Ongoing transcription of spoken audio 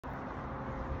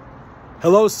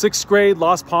Hello, 6th grade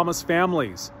Las Palmas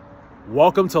families.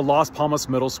 Welcome to Las Palmas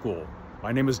Middle School.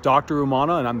 My name is Dr.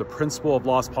 Umana and I'm the principal of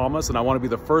Las Palmas, and I want to be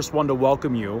the first one to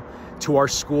welcome you to our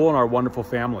school and our wonderful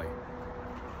family.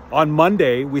 On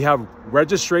Monday, we have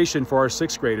registration for our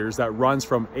 6th graders that runs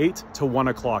from 8 to 1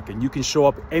 o'clock, and you can show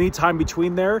up anytime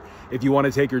between there. If you want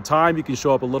to take your time, you can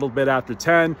show up a little bit after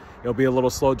 10. It'll be a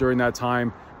little slow during that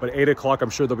time, but 8 o'clock,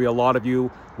 I'm sure there'll be a lot of you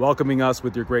welcoming us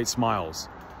with your great smiles.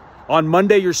 On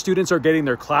Monday, your students are getting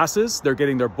their classes, they're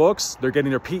getting their books, they're getting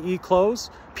their PE clothes.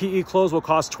 PE clothes will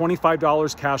cost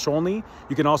 $25 cash only.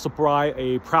 You can also buy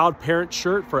a Proud Parent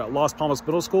shirt for Las Palmas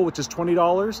Middle School, which is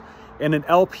 $20, and an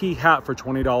LP hat for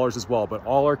 $20 as well, but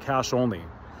all are cash only.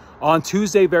 On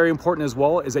Tuesday, very important as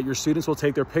well, is that your students will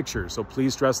take their pictures. So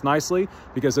please dress nicely,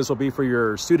 because this will be for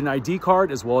your student ID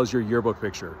card as well as your yearbook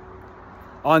picture.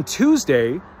 On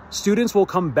Tuesday, students will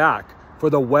come back for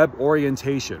the web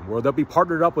orientation, where they'll be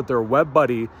partnered up with their web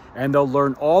buddy and they'll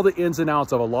learn all the ins and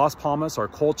outs of a Las Palmas, our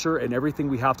culture, and everything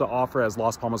we have to offer as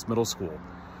Las Palmas Middle School.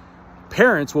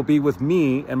 Parents will be with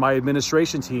me and my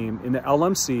administration team in the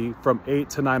LMC from 8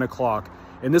 to 9 o'clock.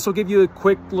 And this will give you a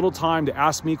quick little time to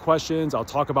ask me questions. I'll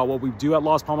talk about what we do at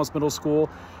Las Palmas Middle School,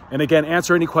 and again,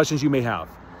 answer any questions you may have.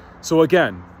 So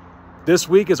again, this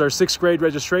week is our 6th grade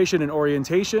registration and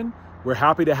orientation. We're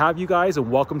happy to have you guys, and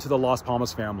welcome to the Las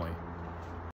Palmas family.